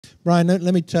Bryan,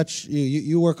 let me touch you.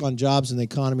 You work on jobs and the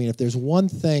economy, and if there's one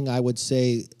thing I would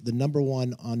say the number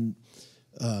one on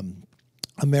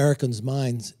Americans'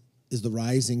 minds is the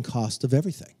rising cost of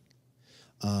everything.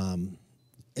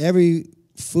 Every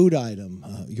food item,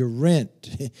 your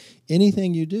rent,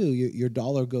 anything you do, your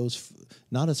dollar goes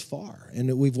not as far.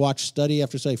 And we've watched study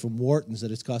after study from Wharton's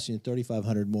that it's costing you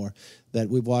 $3,500 more, that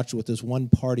we've watched with this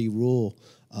one-party rule,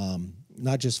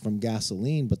 not just from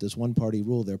gasoline, but this one-party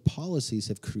rule. Their policies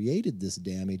have created this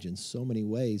damage in so many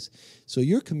ways. So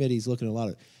your committee is looking at a lot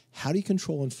of, how do you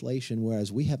control inflation,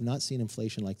 whereas we have not seen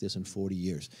inflation like this in 40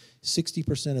 years?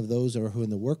 60% of those who are in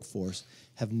the workforce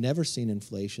have never seen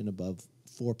inflation above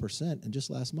 4%, and just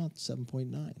last month,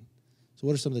 7.9. So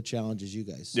what are some of the challenges you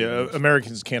guys see? Yeah,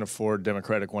 Americans can't afford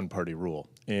democratic one-party rule,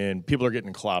 and people are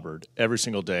getting clobbered every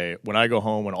single day. When I go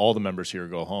home, when all the members here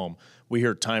go home, we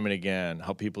hear time and again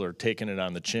how people are taking it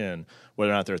on the chin,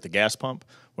 whether or not they're at the gas pump,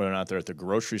 whether or not they're at the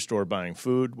grocery store buying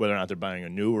food, whether or not they're buying a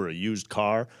new or a used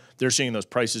car. They're seeing those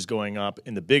prices going up,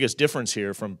 and the biggest difference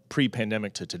here from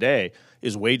pre-pandemic to today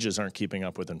is wages aren't keeping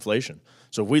up with inflation.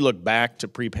 So if we look back to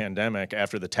pre-pandemic,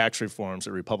 after the tax reforms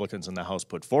that Republicans in the House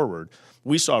put forward,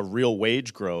 we saw real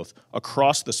wage growth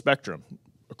across the spectrum.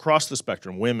 Across the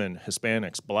spectrum, women,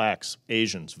 Hispanics, blacks,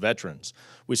 Asians, veterans.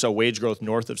 We saw wage growth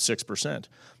north of 6%.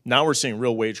 Now we're seeing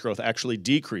real wage growth actually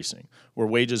decreasing, where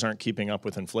wages aren't keeping up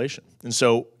with inflation. And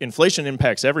so inflation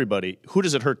impacts everybody. Who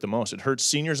does it hurt the most? It hurts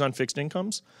seniors on fixed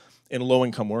incomes and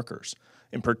low-income workers,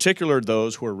 in particular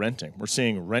those who are renting. We're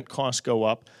seeing rent costs go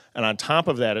up, and on top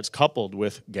of that, it's coupled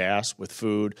with gas, with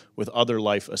food, with other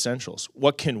life essentials.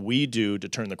 What can we do to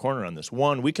turn the corner on this?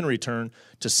 One, we can return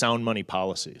to sound money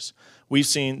policies. We've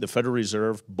seen the Federal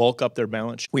Reserve bulk up their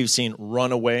balance sheet. We've seen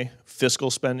runaway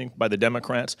fiscal spending by the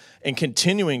Democrats, and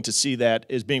continuing to see that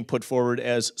is being put forward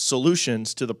as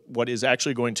solutions to what is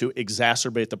actually going to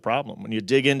exacerbate the problem. When you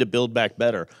dig into Build Back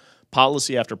Better,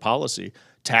 policy after policy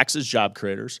taxes job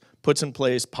creators, puts in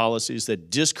place policies that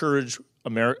discourage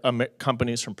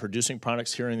companies from producing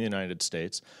products here in the United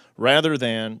States, rather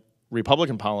than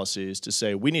Republican policies to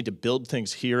say we need to build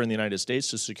things here in the United States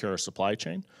to secure our supply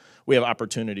chain. We have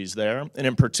opportunities there. And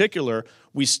in particular,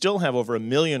 we still have over 1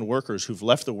 million workers who've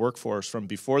left the workforce from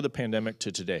before the pandemic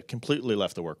to today, completely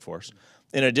left the workforce.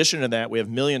 In addition to that, we have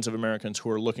millions of Americans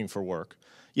who are looking for work.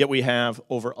 Yet we have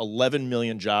over 11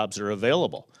 million jobs that are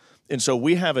available. And so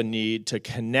we have a need to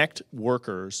connect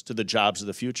workers to the jobs of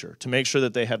the future, to make sure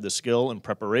that they have the skill and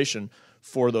preparation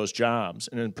for those jobs.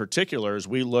 And in particular, as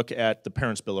we look at the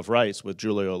Parents' Bill of Rights with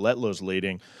Julia Letlo's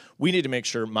leading, we need to make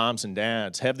sure moms and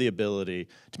dads have the ability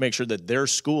to make sure that their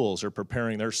schools are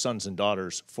preparing their sons and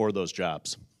daughters for those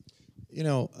jobs. You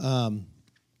know,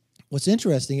 what's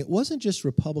interesting, it wasn't just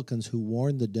Republicans who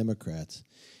warned the Democrats,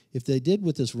 if they did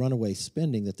with this runaway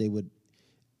spending, that they would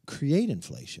create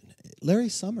inflation. Larry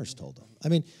Summers told them. I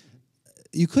mean,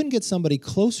 you couldn't get somebody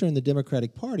closer in the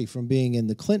Democratic Party from being in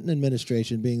the Clinton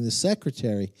administration, being the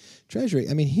Secretary, Treasury.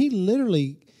 I mean, he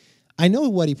literally, I know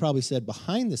what he probably said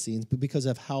behind the scenes, but because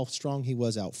of how strong he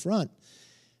was out front,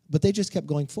 but they just kept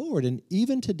going forward. And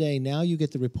even today, now you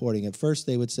get the reporting. At first,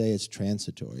 they would say it's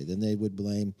transitory. Then they would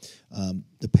blame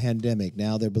the pandemic.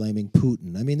 Now they're blaming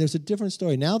Putin. I mean, there's a different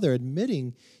story. Now they're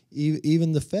admitting,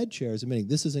 even the Fed chair is admitting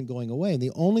this isn't going away. And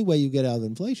the only way you get out of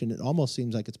inflation, it almost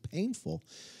seems like it's painful.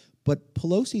 But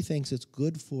Pelosi thinks it's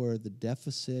good for the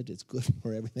deficit. It's good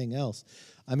for everything else.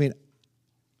 I mean,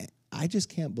 I just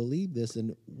can't believe this.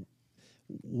 And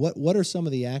what are some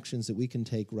of the actions that we can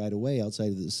take right away outside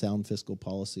of the sound fiscal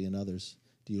policy and others?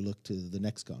 Do you look to the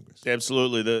next Congress?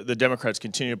 Absolutely. The Democrats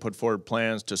continue to put forward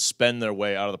plans to spend their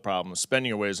way out of the problem. Spending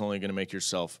your way is only going to make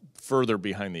yourself further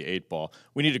behind the 8 ball.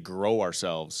 We need to grow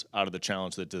ourselves out of the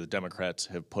challenge that the Democrats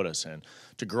have put us in.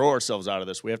 To grow ourselves out of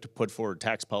this, we have to put forward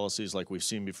tax policies like we've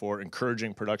seen before,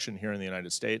 encouraging production here in the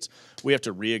United States. We have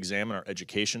to re-examine our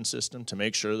education system to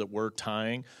make sure that we're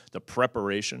tying the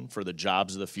preparation for the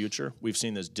jobs of the future. We've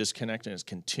seen this disconnect, and it's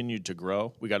continued to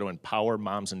grow. We got to empower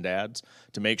moms and dads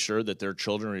to make sure that their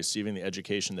children are receiving the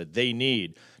education that they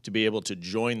need to be able to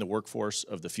join the workforce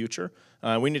of the future.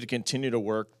 We need to continue to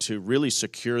work to really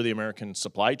secure the American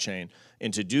supply chain.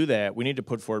 And to do that, we need to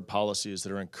put forward policies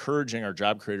that are encouraging our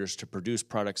job creators to produce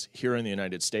products here in the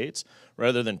United States,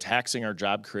 rather than taxing our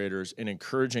job creators and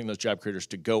encouraging those job creators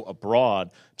to go abroad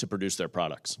to produce their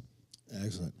products.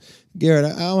 Excellent. Garrett,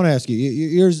 I want to ask you,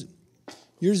 yours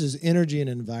is energy and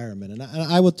environment. And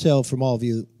I will tell from all of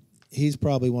you, he's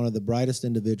probably one of the brightest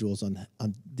individuals on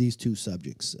these two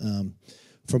subjects,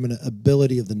 from an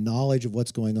ability of the knowledge of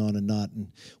what's going on and not.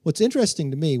 And what's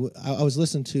interesting to me, I was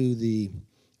listening to the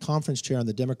conference chair on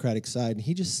the Democratic side, and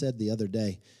he just said the other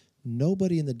day,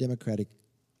 nobody in the Democratic